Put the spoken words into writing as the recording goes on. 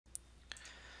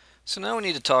So now we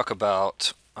need to talk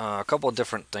about a couple of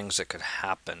different things that could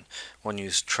happen when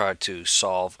you try to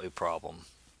solve a problem,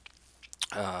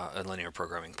 a linear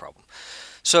programming problem.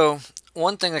 So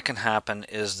one thing that can happen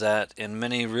is that in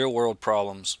many real-world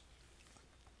problems,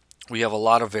 we have a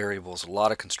lot of variables, a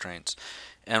lot of constraints,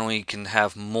 and we can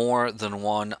have more than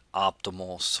one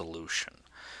optimal solution.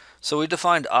 So we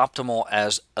defined optimal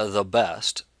as the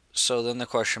best. So then the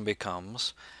question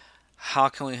becomes, how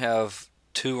can we have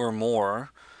two or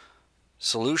more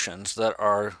solutions that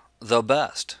are the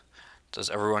best?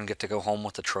 Does everyone get to go home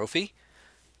with a trophy?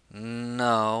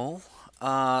 No.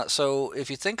 So if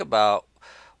you think about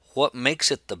what makes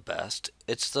it the best,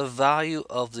 it's the value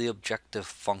of the objective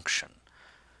function.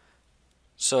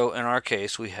 So in our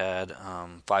case, we had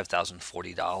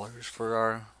 $5,040 for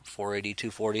our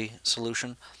 480-240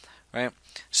 solution, right?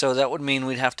 So that would mean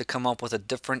we'd have to come up with a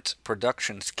different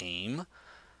production scheme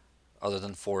other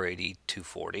than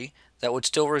 480-240 that would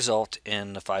still result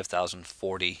in the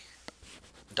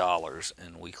 $5,040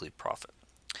 in weekly profit.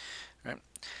 Right?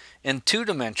 In two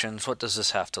dimensions, what does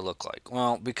this have to look like?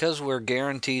 Well, because we're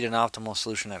guaranteed an optimal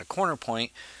solution at a corner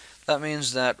point, that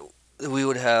means that we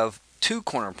would have two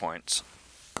corner points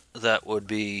that would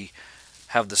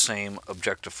have the same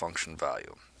objective function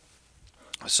value.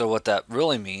 So what that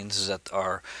really means is that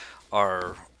our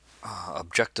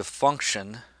objective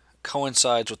function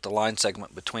coincides with the line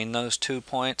segment between those 2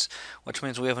 points, which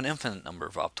means we have an infinite number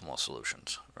of optimal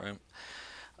solutions, right?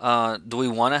 Do we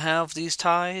want to have these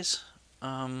ties?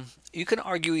 You can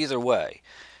argue either way.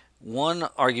 One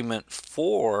argument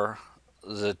for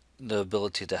the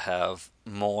ability to have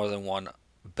more than one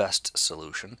best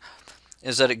solution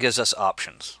is that it gives us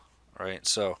options, right?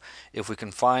 So if we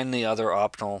can find the other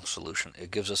optimal solution,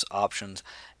 it gives us options,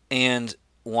 and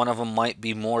one of them might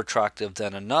be more attractive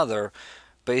than another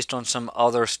based on some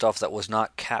other stuff that was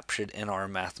not captured in our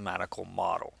mathematical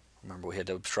model. Remember, we had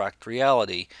to abstract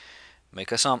reality,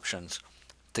 make assumptions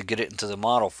to get it into the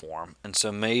model form, and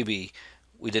so maybe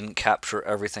we didn't capture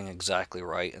everything exactly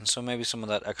right, and so maybe some of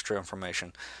that extra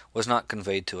information was not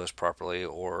conveyed to us properly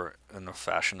or in a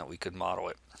fashion that we could model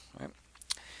it. Right?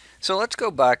 So let's go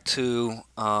back to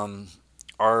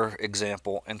our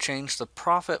example and change the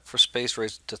profit for space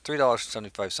rays to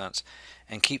 $3.75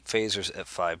 and keep phasors at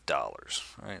 $5.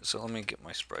 Right? So let me get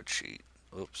my spreadsheet.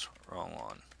 Oops, wrong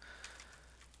one.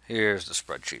 Here's the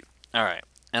spreadsheet. All right,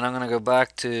 and I'm going to go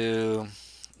back to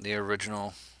the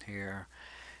original here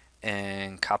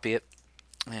and copy it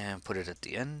and put it at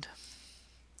the end.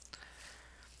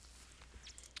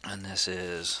 And this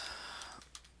is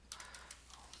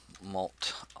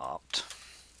mult opt.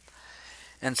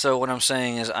 And so what I'm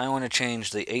saying is I want to change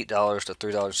the $8 to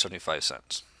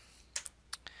 $3.75.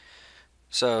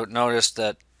 So notice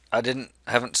that I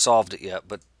haven't solved it yet,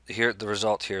 but here the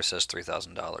result here says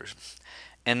 $3,000.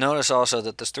 And notice also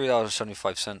that this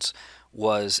 $3.75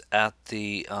 was at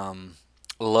the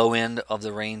low end of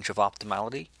the range of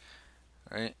optimality,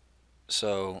 right?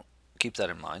 So keep that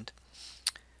in mind.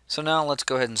 So now let's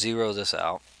go ahead and zero this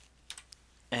out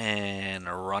and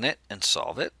run it and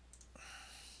solve it.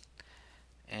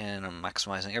 And I'm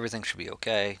maximizing. Everything should be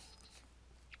okay.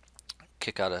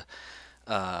 Kick out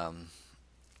a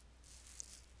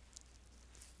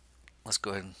let's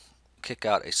go ahead and kick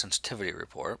out a sensitivity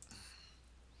report.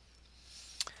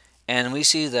 And we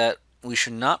see that we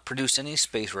should not produce any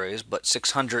space rays but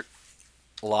 600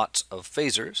 lots of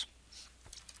phasors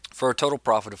for a total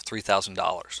profit of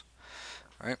 $3,000.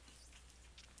 Right?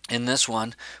 In this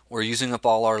one, we're using up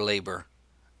all our labor,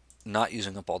 not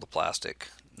using up all the plastic,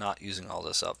 not using all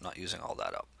this up, not using all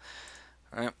that up.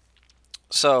 Right?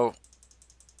 So,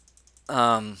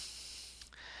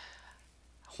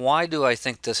 why do I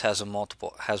think this has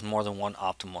more than one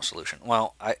optimal solution?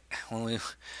 Well,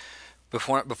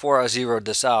 before I zeroed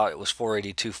this out, it was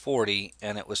 480-240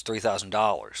 and it was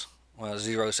 $3,000. Well,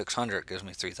 0-600 gives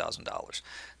me $3,000.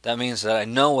 That means that I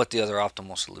know what the other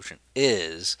optimal solution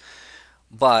is,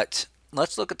 but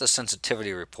let's look at the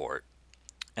sensitivity report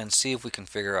and see if we can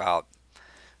figure out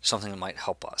something that might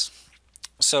help us.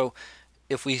 So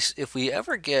if we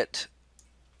ever get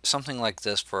something like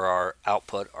this for our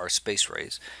output, our space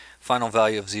rays, final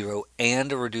value of 0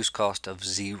 and a reduced cost of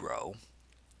 0,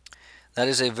 that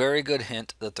is a very good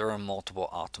hint that there are multiple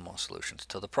optimal solutions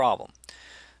to the problem.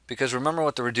 Because remember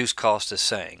what the reduced cost is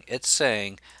saying. It's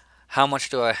saying how much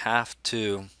do I have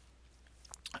to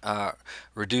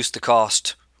reduce the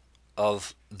cost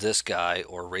of this guy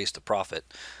or raise the profit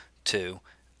to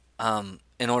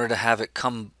in order to have it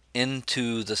come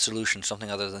into the solution something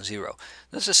other than 0.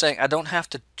 This is saying I don't have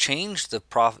to change the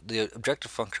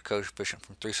objective function coefficient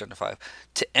from 375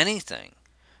 to anything.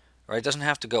 Right? It doesn't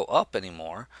have to go up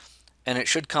anymore. and it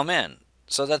should come in.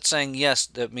 So that's saying yes,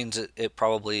 that means it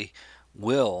probably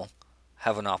will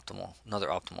have another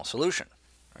optimal solution.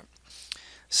 Right?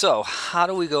 So how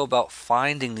do we go about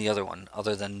finding the other one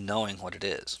other than knowing what it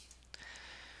is?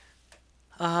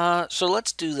 So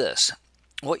let's do this.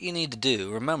 What you need to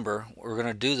do, remember, we're going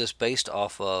to do this based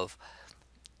off of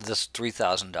this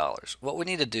 $3,000. What we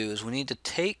need to do is we need to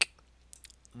take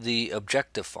the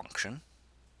objective function,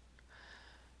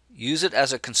 use it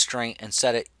as a constraint, and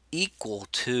set it equal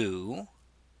to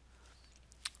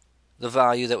the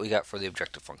value that we got for the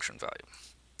objective function value,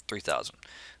 3,000.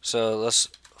 So let's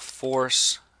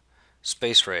force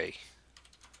space ray,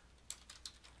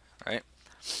 right?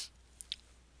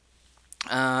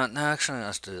 No, actually,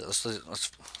 let's do it.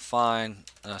 Let's find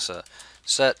a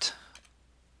set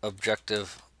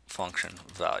objective function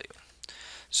value.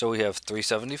 So we have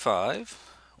 375,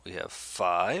 we have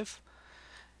 5,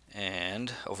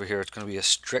 and over here it's going to be a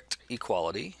strict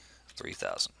equality,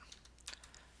 3,000.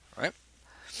 Right?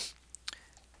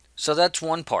 So that's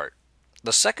one part.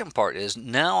 The second part is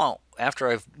now after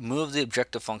I've moved the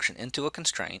objective function into a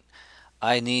constraint,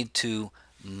 I need to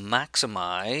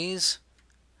maximize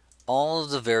all of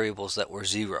the variables that were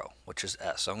 0, which is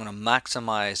s. So I'm going to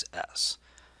maximize s.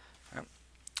 Right?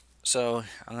 So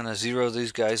I'm going to 0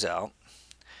 these guys out.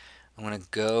 I'm going to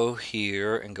go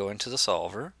here and go into the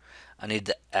solver. I need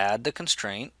to add the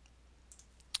constraint.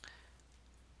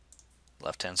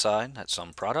 Left hand side, that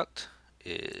sum product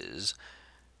is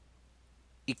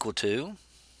equal to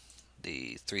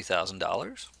the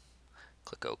 $3,000.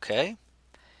 Click OK.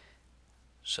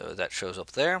 So that shows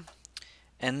up there.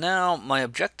 And now my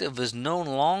objective is no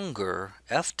longer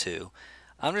F2.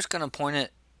 I'm just going to point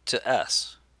it to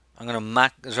S. I'm going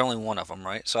to there's only one of them,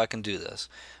 right? So I can do this.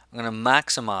 I'm going to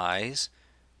maximize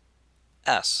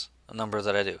S, the number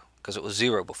that I do, because it was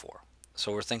 0 before.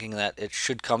 So we're thinking that it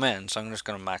should come in, so I'm just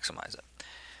going to maximize it.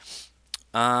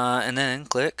 And then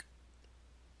click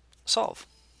solve.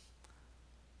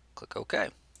 Click OK.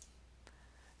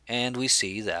 And we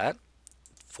see that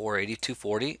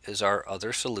 480,240 is our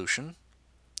other solution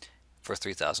for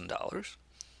 $3,000.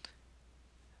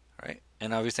 Right?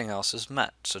 And everything else is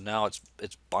met. So now it's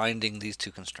binding these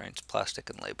two constraints, plastic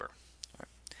and labor. Right?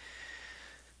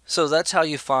 So that's how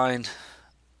you find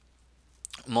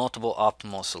multiple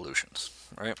optimal solutions.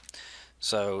 Right?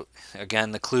 So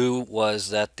again, the clue was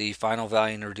that the final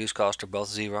value and the reduced cost are both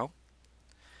 0.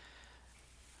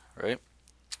 Right?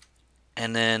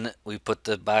 And then we put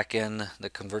the back in the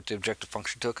convert the objective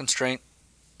function to a constraint,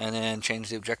 and then change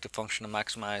the objective function to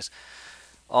maximize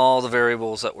all the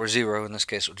variables that were 0, in this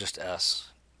case it was just s,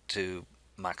 to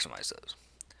maximize those.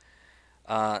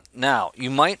 Now, you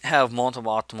might have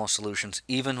multiple optimal solutions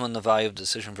even when the value of the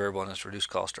decision variable and its reduced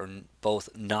cost are both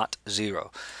not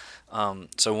 0.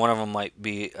 So one of them might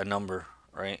be a number,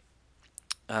 right?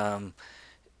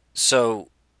 So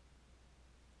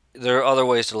there are other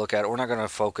ways to look at it. We're not going to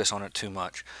focus on it too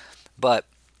much. But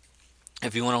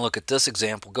if you want to look at this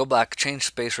example, go back, change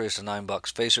space rays to $9,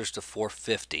 spacers to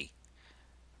 450,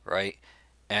 right?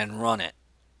 And run it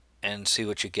and see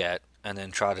what you get, and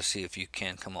then try to see if you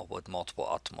can come up with multiple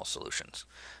optimal solutions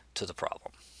to the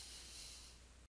problem.